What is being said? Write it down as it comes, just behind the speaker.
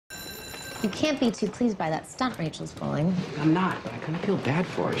You can't be too pleased by that stunt Rachel's pulling. I'm not, but I kind of feel bad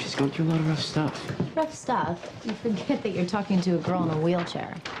for her. She's going through a lot of rough stuff. Rough stuff? You forget that you're talking to a girl in a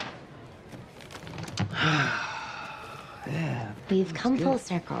wheelchair. Yeah. We've come full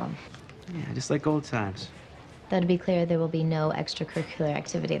circle. Yeah, just like old times. Though to be clear, there will be no extracurricular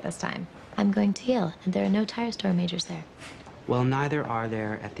activity this time. I'm going to Yale, and there are no tire store majors there. Well, neither are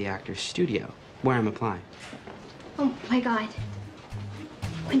there at the Actors Studio, where I'm applying. Oh my God.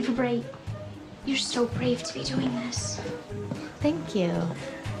 Quinn for Bray, you're so brave to be doing this. Thank you.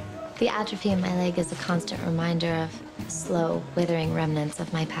 The atrophy in my leg is a constant reminder of slow, withering remnants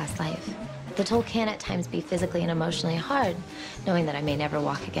of my past life. The toll can at times be physically and emotionally hard, knowing that I may never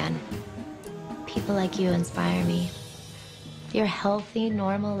walk again. People like you inspire me. Your healthy,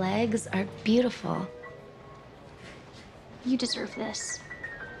 normal legs are beautiful. You deserve this.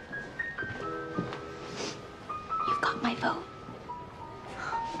 You've got my vote.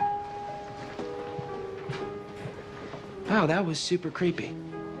 Wow, that was super creepy.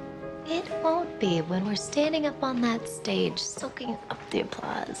 It won't be when we're standing up on that stage, soaking up the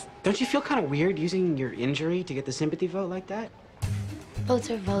applause. Don't you feel kind of weird using your injury to get the sympathy vote like that? Votes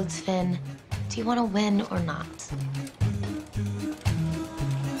are votes, Finn. Do you want to win or not?